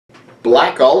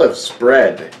black olive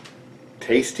spread.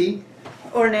 Tasty?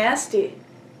 Or nasty?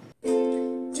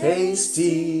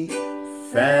 Tasty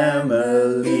family.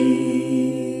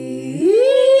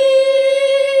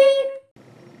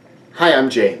 Hi, I'm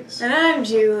James. And I'm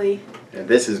Julie. And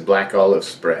this is black olive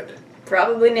spread.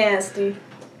 Probably nasty.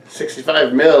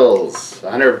 65 mils,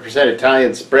 100%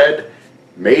 Italian spread,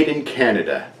 made in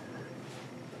Canada.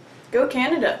 Go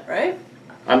Canada, right?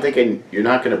 I'm thinking you're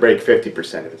not going to break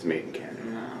 50% if it's made in Canada.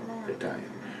 No. Italian.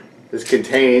 This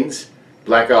contains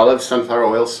black olive, sunflower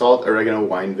oil, salt, oregano,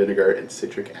 wine vinegar, and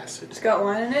citric acid. It's got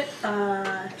wine in it.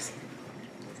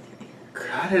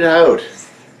 Cut it out.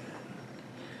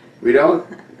 We don't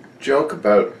joke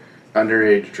about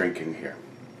underage drinking here.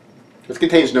 This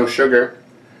contains no sugar,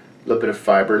 a little bit of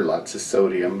fiber, lots of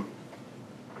sodium,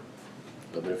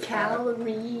 a little bit of fat.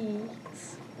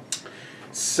 Calories.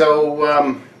 So,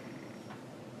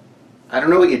 I don't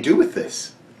know what you do with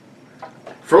this.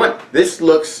 For one, this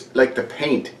looks like the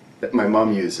paint that my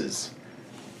mom uses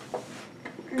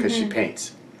because she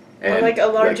paints. Or like a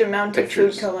large amount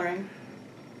pictures. of food coloring.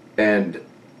 And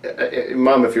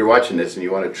Mom, if you're watching this and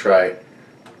you want to try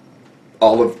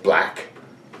olive black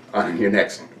on your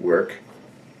next work,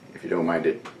 if you don't mind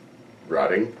it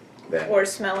rotting, then Or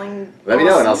smelling let me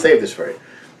know and I'll awesome. save this for you.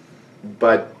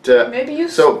 But Maybe you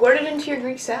squirt it into your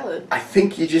Greek salad. I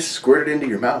think you just squirt it into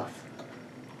your mouth.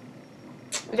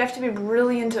 You'd have to be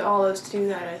really into olives to do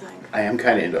that, I think. I am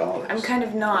kind of into olives. I'm kind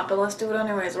of not, but let's do it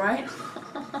anyways, right?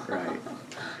 Right.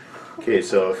 Okay,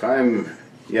 so if I'm,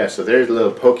 so there's a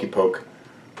little pokey poke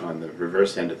on the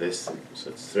reverse end of this. So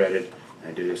it's threaded.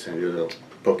 I do this and I do a little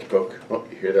pokey poke. Oh,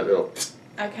 you hear that little psst?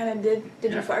 I kind of did.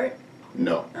 Did you Yeah. fart?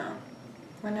 No. Oh.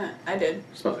 Why not? I did. It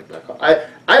smells like black olives.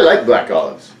 I like black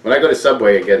olives. When I go to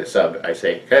Subway and get a sub, I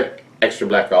say, can I have extra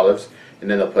black olives? And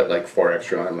then they'll put like 4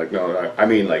 extra on. I'm like, no, I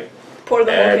mean like Pour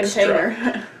the whole extra.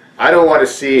 container. I don't want to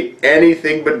see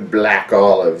anything but black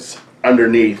olives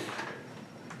underneath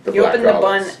the You black open the bun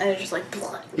olives. and it's just like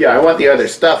blood. Yeah, I want the other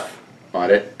stuff on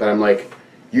it, but I'm like,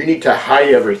 you need to hide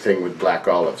everything with black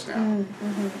olives now.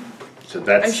 So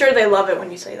that's. I'm sure they love it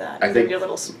when you say that. I You think- give your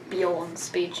little spiel and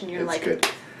speech, and you're It's like, good.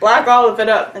 black olive it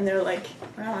up, and they're like,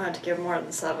 I don't have to give more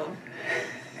than 7.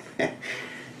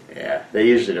 Yeah, they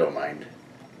usually don't mind.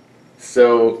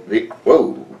 So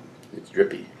whoa, it's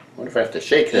drippy. I wonder if I have to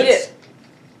shake Eat this. it.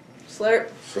 Slurp.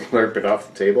 Slurp it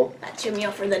off the table. That's your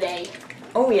meal for the day.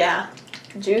 Oh yeah,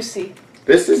 juicy.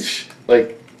 This is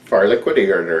like far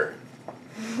liquidator.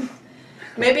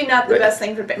 Maybe not the best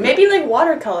thing for maybe like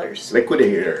watercolors.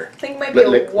 Liquidator. I think it might be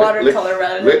a watercolor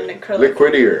rather than an acrylic.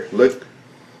 Liquidator.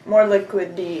 More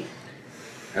liquidy.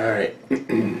 All right.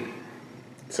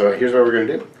 So here's what we're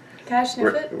gonna do. Can I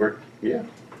sniff it? Yeah.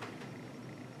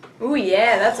 Ooh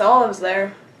yeah, that's olives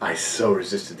there. I so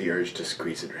resisted the urge to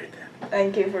squeeze it right then.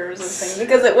 Thank you for resisting,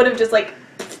 because it would have just like,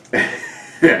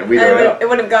 Yeah, we don't know. it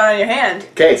would have gone on your hand.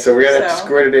 Okay, so we're gonna have to So-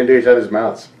 squirt it into each other's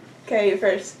mouths. Okay, you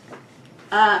first.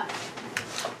 We're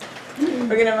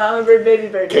gonna mama bird, baby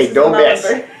bird. This Okay, is don't the mama miss.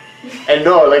 bird. And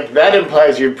no, like that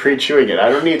implies you're pre-chewing it. I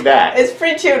don't need that. It's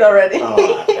pre-chewed already.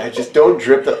 Oh, I just don't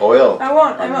drip the oil. I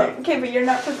won't. on me. Okay, but you're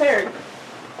not prepared.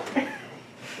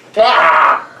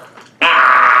 Ah!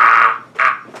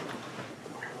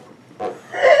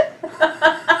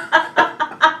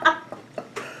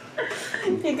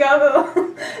 You got a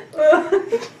little.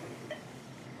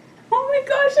 Oh my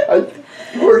gosh!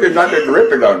 I ordered not to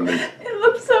drip it on me. It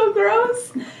looks so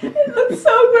gross. It looks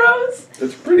so gross.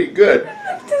 It's pretty good. It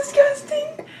looked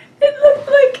disgusting.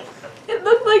 It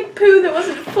looked like poo that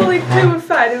wasn't fully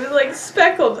pooified. It was like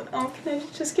speckled. Oh, can you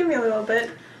just give me a little bit?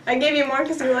 I gave you more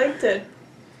because you liked it.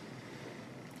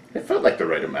 It felt like the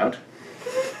right amount.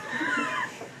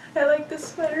 I like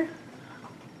this sweater.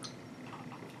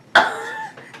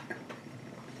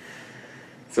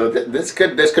 So this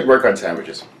could work on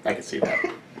sandwiches. I can see that.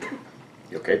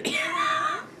 You okay?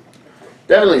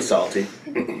 Definitely salty.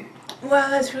 Wow,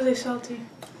 that's really salty.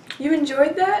 You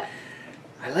enjoyed that?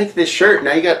 I like this shirt.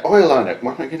 Now you got oil on it.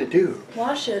 What am I gonna do?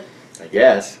 Wash it. I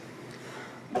guess.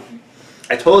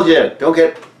 I told you, don't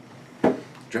get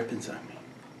drippings on me.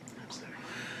 I'm sorry.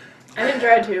 I didn't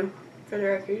try to, for the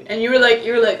record. And you were like,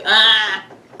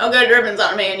 I'll get ribbons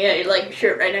on me, and you had your like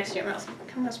shirt right next to your mouth.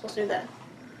 How am I supposed to do that?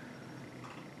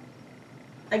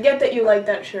 I get that you like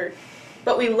that shirt,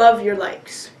 but we love your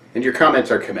likes. And your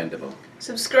comments are commendable.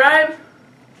 Subscribe,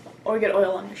 or get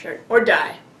oil on your shirt, or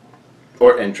die.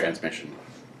 Or end transmission.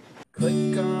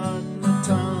 Click on